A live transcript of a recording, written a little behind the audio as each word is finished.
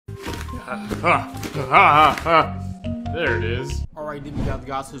There it is. Alright,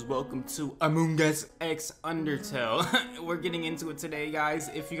 guys, welcome to Among Us X Undertale. We're getting into it today, guys.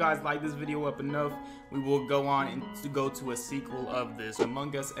 If you guys like this video up enough, we will go on and go to a sequel of this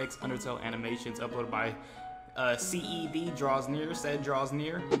Among Us X Undertale animations uploaded by CED Draws Near, said Draws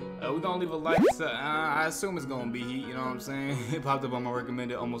Near. We're gonna leave a like, so, I assume it's gonna be heat, you know what I'm saying? It popped up on my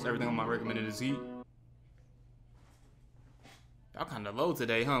recommended, almost everything on my recommended is heat. Y'all kinda low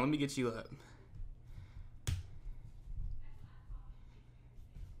today, huh? Let me get you up.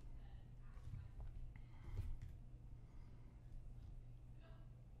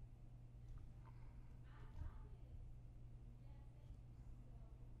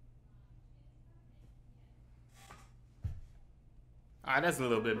 Alright, that's a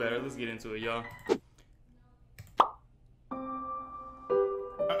little bit better. Let's get into it, y'all.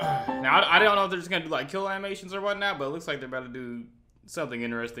 Now, I don't know if they're just gonna do like kill animations or whatnot, but it looks like they're about to do something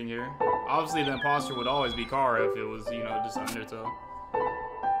interesting here. Obviously, the imposter would always be Chara if it was, you know, just Undertale.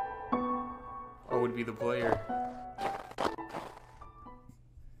 Or would it be the player?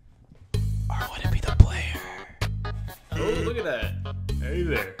 Or would it be the player? Oh, look at that. Hey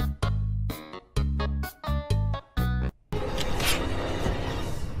there.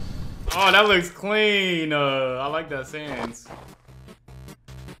 Oh, that looks clean. I like that Sans.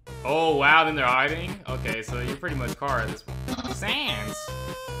 Oh, wow, then they're hiding? Okay, so you're pretty much Chara at this point. Sans!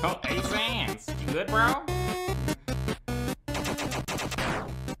 Oh, hey, Sans. You good, bro?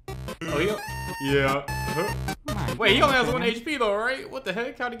 Oh, yeah. Wait, he only has 1 HP, though, right? What the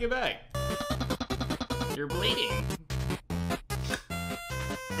heck? How'd he get back? You're bleeding.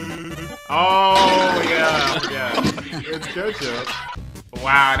 Oh, yeah. It's ketchup.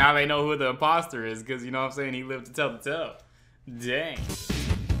 Wow, now they know who the imposter is, because, you know what I'm saying, he lived to tell the tale. Dang.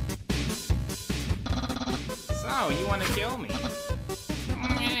 So, you want to kill me?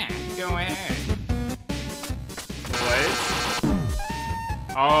 Yeah, go ahead. What?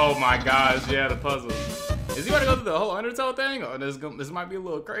 Oh my gosh, yeah, the puzzle. Is he going to go through the whole Undertale thing? Or this might be a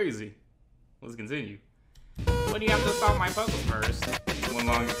little crazy. Let's continue. But you have to solve my puzzle first. One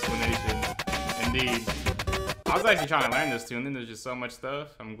long explanation. Indeed. I was actually trying to land this too, and then there's just so much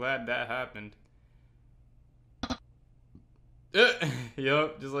stuff. I'm glad that happened.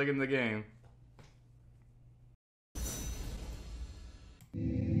 Yup, just like in the game.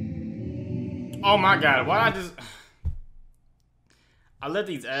 Oh my god, why I let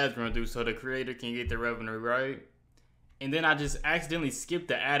these ads run through so the creator can get the revenue, right? And then I just accidentally skipped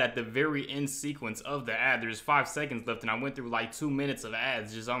the ad at the very end sequence of the ad. There's 5 seconds left, and I went through like 2 minutes of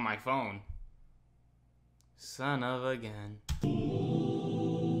ads just on my phone. Son of a gun.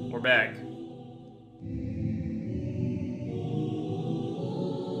 We're back.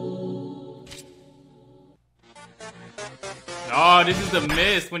 Oh, this is the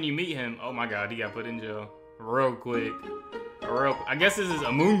mist when you meet him. Oh my god, he got put in jail. Real quick. I guess this is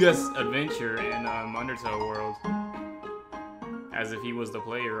Among Us adventure in Undertale world. As if he was the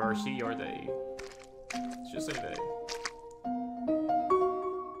player, or she, or they. Let's just say they.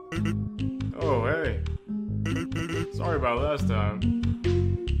 Oh, hey. Sorry about last time.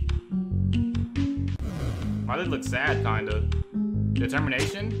 Why did it look sad, kinda?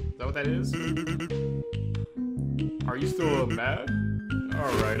 Determination? Is that what that is? Are you still mad?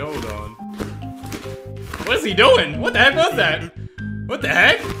 Alright, hold on. What is he doing? What the heck was that? What the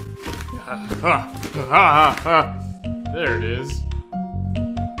heck? There it is.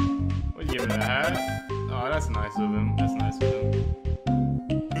 What, you giving a hat? Oh, that's nice of him. That's nice of him.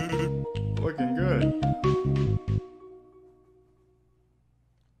 Looking good.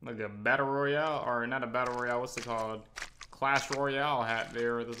 Like a battle royale, or not a battle royale, what's it called? Clash Royale hat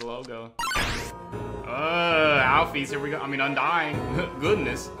there with the logo. Alphys, here we go. I mean, Undying.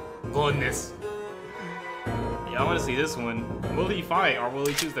 Goodness. Yeah, I want to see this one. Will he fight, or will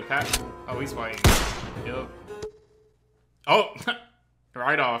he choose the path? Oh, he's fighting. Yep. Oh!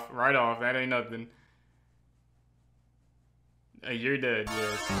 right off. That ain't nothing. You're dead,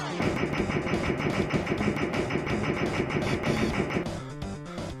 yes.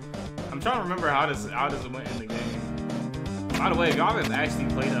 I'm trying to remember how this went in the game. By the way, if y'all have actually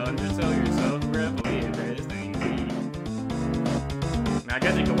played the Undertale yourself, bro, play it, bro. This thing is easy. I mean, I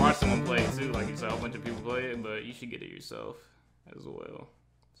guess you can watch someone play it too, like you saw a bunch of people play it, but you should get it yourself as well.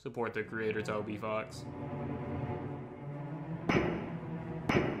 Support the creator, Toby Fox.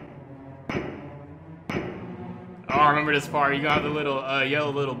 Oh, I remember this part. You got the little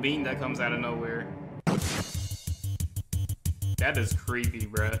yellow little bean that comes out of nowhere. That is creepy,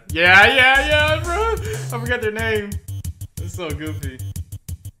 bro. Yeah, bro. I forgot their name. It's so goofy.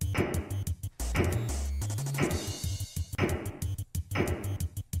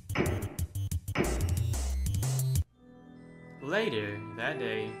 Later that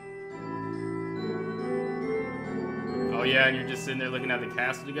day. Oh yeah, and you're just sitting there looking at the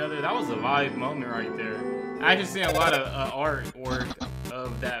castle together. That was a vibe moment right there. I just seen a lot of artwork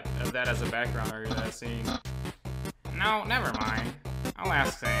of that as a background area that scene. No, never mind. I'll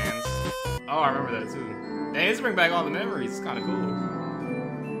ask Sans. Oh, I remember that too. Hey, let's bring back all the memories. It's kind of cool.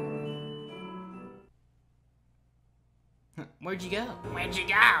 Where'd you go? Where'd you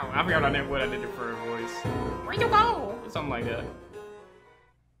go? I forgot what I did for her voice. Where'd you go? Something like that.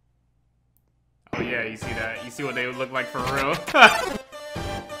 Oh yeah, you see that? You see what they would look like for real?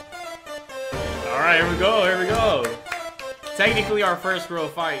 Alright, here we go, here we go. Technically our first real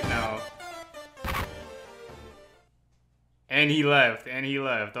fight now. And he left,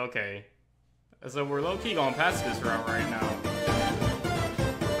 okay. So we're low-key going past this route right now.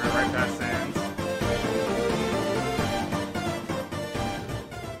 We're right past Sans.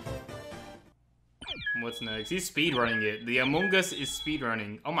 What's next? He's speedrunning it. The Among Us is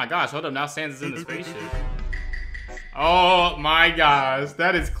speedrunning. Oh my gosh, hold up, now Sans is in the spaceship. Oh my gosh,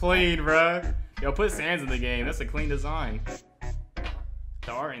 that is clean, bruh. Yo, put Sans in the game, that's a clean design.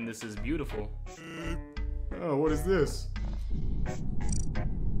 The art in this is beautiful. Oh, what is this?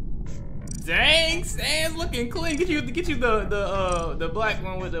 Dang, Sans looking clean. Get you the black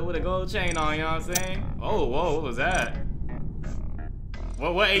one with a gold chain on, you know what I'm saying? Oh, whoa, what was that?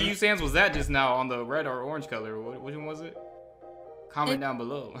 What AU Sans was that just now on the red or orange color? Which one was it? Comment down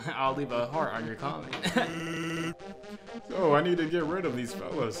below. I'll leave a heart on your comment. Oh, I need to get rid of these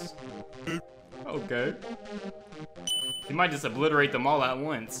fellas. Okay. You might just obliterate them all at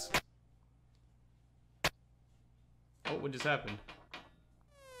once. Oh, what just happened?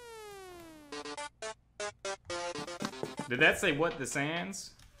 Did that say what the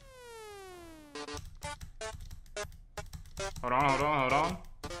Sans? Hold on.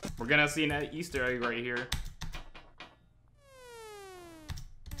 We're gonna see an Easter egg right here.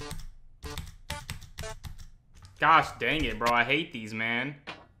 Gosh dang it, bro. I hate these, man.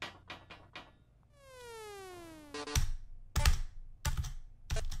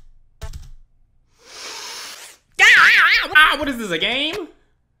 What is this, a game?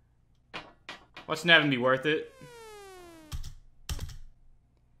 Watch Nevin be worth it.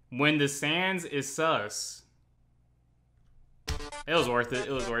 When the Sans is sus. It was worth it.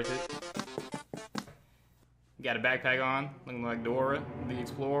 Got a backpack on, looking like Dora, the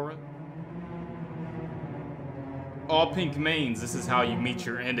Explorer. All pink mains, this is how you meet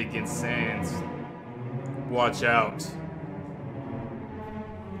your end against Sans. Watch out.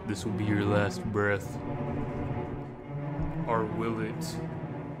 This will be your last breath. Or will it?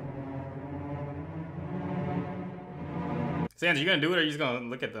 Sans, you gonna do it or are you just gonna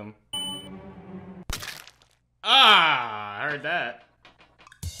look at them? Ah, I heard that.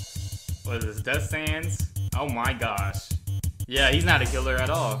 What is this, Death Sans? Oh my gosh. Yeah, he's not a killer at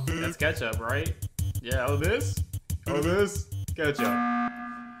all. That's ketchup, right? Yeah, oh this? Ketchup.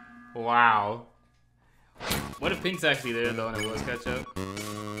 Wow. What if Pink's actually there though and it was ketchup?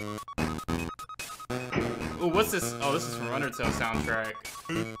 Ooh, what's this? Oh, this is from Undertale soundtrack.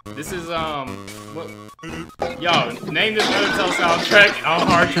 This is, what? Yo, name this Undertale soundtrack. I'll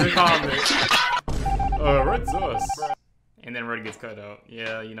heart your comment. Red sauce. And then Red gets cut out.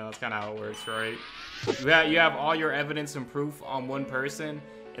 Yeah, you know, that's kind of how it works, right? You have all your evidence and proof on one person,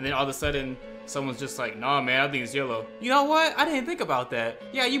 and then all of a sudden, someone's just like, nah, man, I think it's yellow. You know what? I didn't think about that.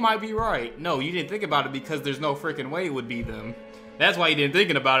 Yeah, you might be right. No, you didn't think about it because there's no freaking way it would be them. That's why you didn't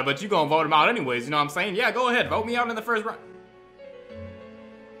thinking about it, but you gonna vote him out anyways, you know what I'm saying? Yeah, go ahead, vote me out in the first round.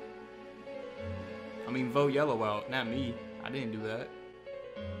 I mean, vote yellow out, not me. I didn't do that.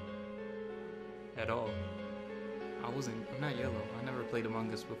 At all. I'm not yellow. I never played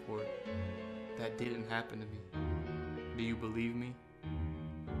Among Us before. That didn't happen to me. Do you believe me?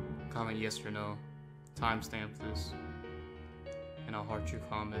 Comment yes or no. Timestamp this. And I'll heart your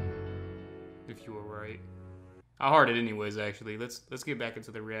comment if you were right. I heart it anyways, actually. Let's get back into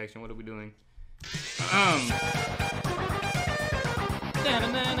the reaction. What are we doing?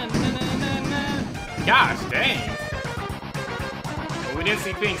 Gosh dang. Well, we didn't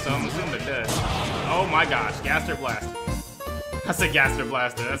see Pink, so I'm assuming they're dead. Oh my gosh, Gaster Blaster. I said Gaster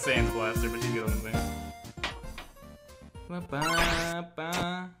Blaster, that's Sans Blaster, but you get what I'm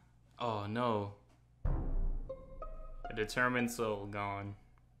saying. Oh no. A determined soul gone.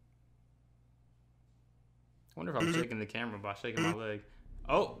 I wonder if I'm shaking the camera by shaking my leg.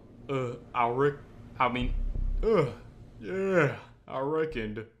 Oh, Yeah, I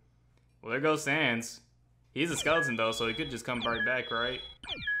reckoned. Well, there goes Sans. He's a skeleton though, so he could just come right back, right?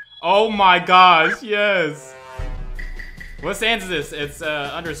 Oh my gosh, yes! What Sans is this? It's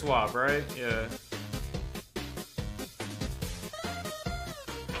Underswap, right? Yeah.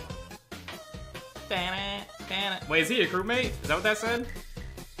 man. Wait, is he a crewmate? Is that what that said?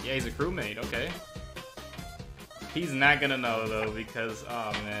 Yeah, he's a crewmate. Okay. He's not gonna know though because,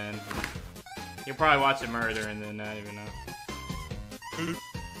 oh man, he'll probably watch a murder and then not even know.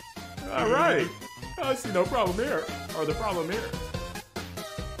 All right. I see no problem here, or the problem here.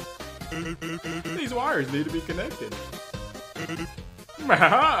 These wires need to be connected.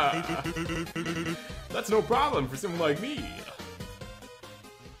 That's no problem for someone like me.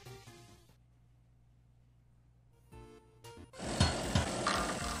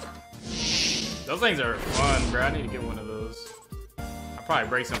 Those things are fun, bro. I need to get one of those. I'll probably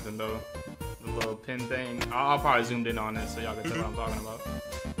break something though. The little pin thing. I'll probably zoomed in on it so y'all can tell what I'm talking about.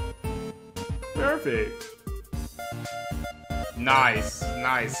 Perfect. Nice,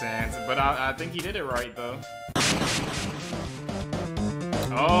 nice, Sans. But I think he did it right though.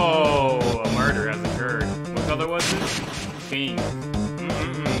 Oh, a murder has occurred. What color was it? Pink.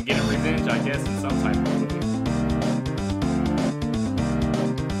 Getting revenge, I guess, in some type of way.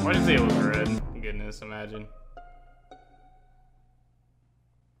 Why did you say it was red? Goodness, imagine.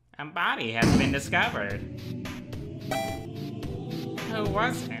 A body has been discovered. Who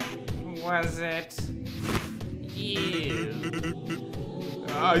was it? Was it you?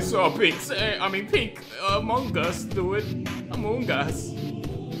 I saw pink Among Us do it. Among Us.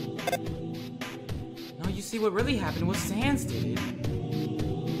 No, you see, what really happened was Sans did it.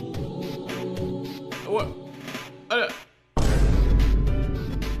 What?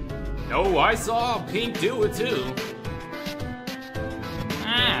 No, I saw Pink do it too.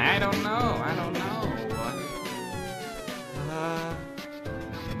 I don't know.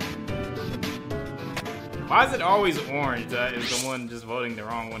 Why is it always orange that is the one just voting the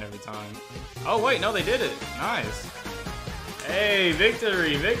wrong one every time? Oh wait, no, they did it. Nice. Hey,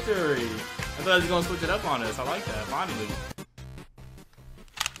 victory, victory. I thought I was gonna switch it up on us. I like that, finally.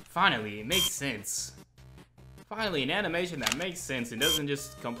 Finally, it makes sense. Finally, an animation that makes sense and doesn't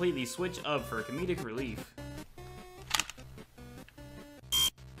just completely switch up for comedic relief.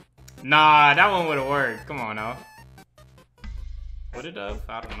 Nah, that one would've worked. Come on now. Would it have?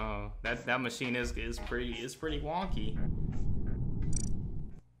 I don't know. That machine is pretty wonky.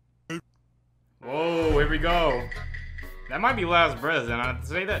 Whoa, here we go. That might be last breath, and I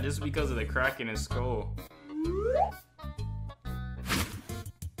say that just because of the crack in his skull.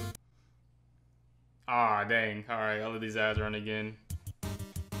 Ah, dang. Alright, all of these ads run again.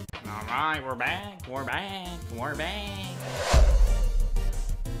 Alright, we're back. We're back. We're back.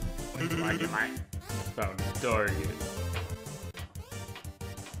 Wait, do I get my phone target?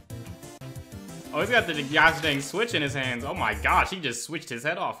 Oh, he's got the gosh dang switch in his hands. Oh my gosh, he just switched his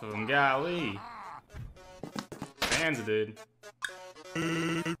head off of him. Golly. Fans did.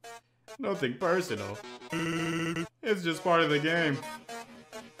 Nothing personal. It's just part of the game.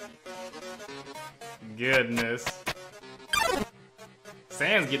 Goodness.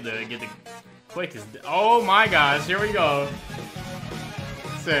 Sans get the quickest. Oh my gosh, here we go.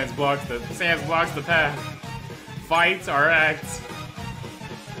 Sans blocks the path. Fights are acts.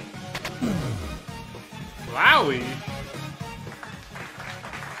 Wowie.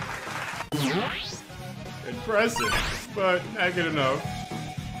 Impressive, but not good enough.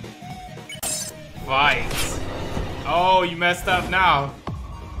 Fights. Oh, you messed up now.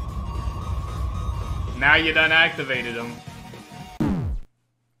 Now you done activated them.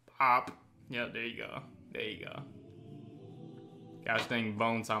 Pop. Yep, there you go. There you go. Gosh dang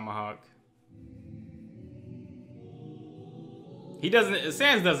bone tomahawk. He doesn't.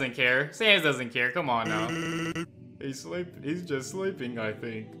 Sans doesn't care. Sans doesn't care. Come on now. He's just sleeping, I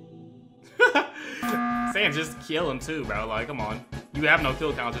think. Sans just kill him too, bro. Like, come on. You have no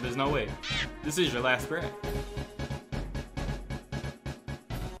kill counter. There's no way. This is your last breath.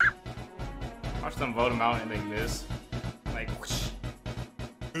 Watch them vote him out and they miss. Like, whoosh.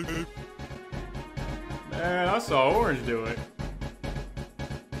 Man, I saw Orange do it.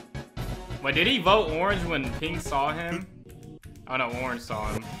 Wait, did he vote orange when Pink saw him? Oh no, orange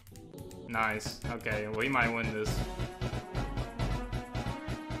saw him. Nice. Okay, well, he might win this.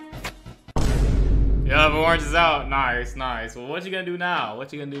 Yeah, orange is out. Nice, nice. Well, what you gonna do now?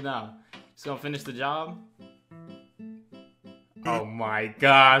 What you gonna do now? Just gonna finish the job? Oh my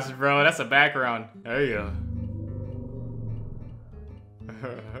gosh, bro. That's a background. There you go.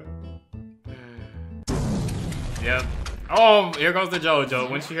 Yep. Oh, here goes the JoJo.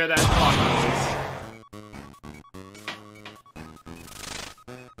 Once you hear that clock noise.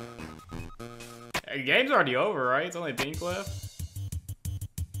 The game's already over, right? It's only Pink left.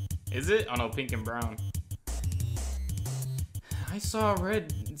 Is it? Oh no, Pink and Brown. I saw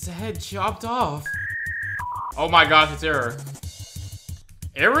Red's head chopped off. Oh my gosh, it's her.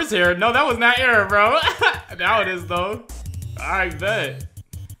 Error's here? No, that was not error, bro. Now it is, though. Alright, bet.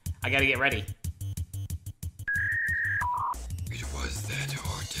 I gotta get ready. It was that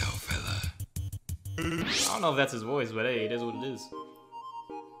hotel fella. I don't know if that's his voice, but hey, it is what it is.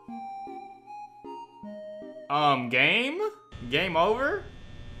 Game? Game over?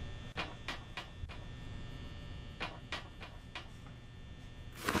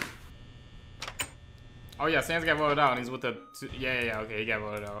 Oh yeah, Sans got voted out and he's with the... Yeah, okay, he got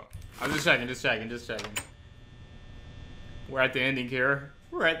voted out. I'm just checking. We're at the ending here.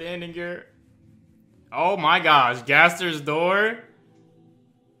 Oh my gosh, Gaster's door?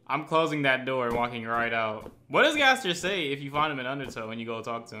 I'm closing that door and walking right out. What does Gaster say if you find him in Undertale when you go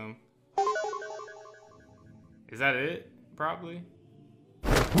talk to him? Is that it? Probably.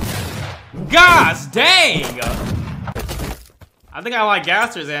 Gosh dang! I think I like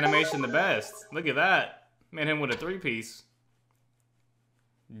Gaster's animation the best. Look at that. Made him with a 3-piece.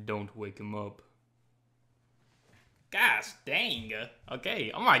 Don't wake him up. Gosh dang.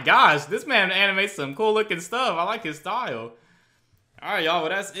 Okay. Oh my gosh. This man animates some cool looking stuff. I like his style. Alright, y'all.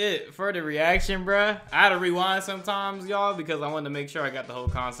 Well, that's it for the reaction, bruh. I had to rewind sometimes, y'all, because I wanted to make sure I got the whole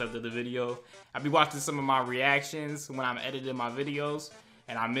concept of the video. I'll be watching some of my reactions when I'm editing my videos,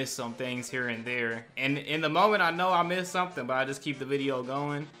 and I miss some things here and there. And in the moment, I know I missed something, but I just keep the video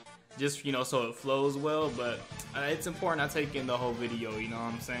going. Just, you know, so it flows well, but it's important I take in the whole video, you know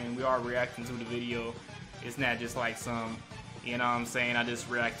what I'm saying? We are reacting to the video. It's not just like some, you know what I'm saying, I just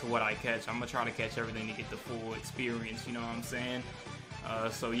react to what I catch. I'm gonna try to catch everything to get the full experience, you know what I'm saying?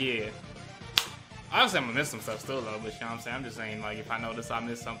 So yeah. Obviously I'm gonna miss some stuff still though, but you know what I'm saying? I'm just saying, like, if I notice I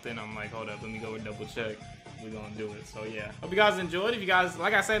missed something, I'm like, hold up, let me go and double check. We're gonna do it, so yeah. Hope you guys enjoyed. If you guys,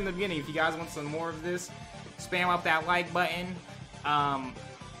 like I said in the beginning, if you guys want some more of this, spam up that like button.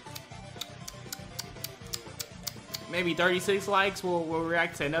 Maybe 36 likes, we'll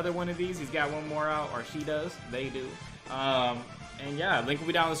react to another one of these. He's got one more out, or she does. They do. And yeah, link will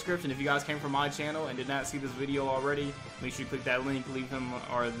be down in the description. If you guys came from my channel and did not see this video already, make sure you click that link, leave him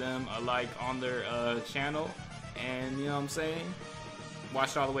or them a like on their channel. And you know what I'm saying?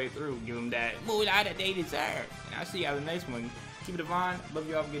 Watch it all the way through. Give them that moolah that they deserve. And I'll see you on the next one. Keep it divine. Love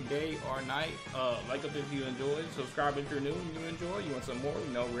you. Have a good day or night. Like up if you enjoyed. Subscribe if you're new and you enjoy. You want some more?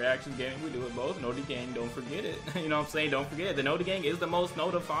 You know, reaction gaming. We do it both. Know the gang. Don't forget it. You know what I'm saying? Don't forget it. The Know the Gang is the most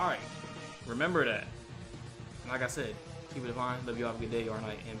notified. Remember that. And like I said, keep it divine. Love you. Have a good day or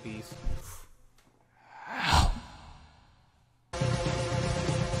night. And peace.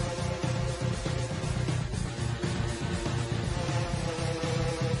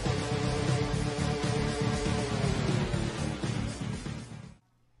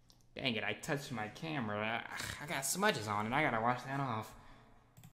 Dang it, I touched my camera. I got smudges on it. I gotta wash that off.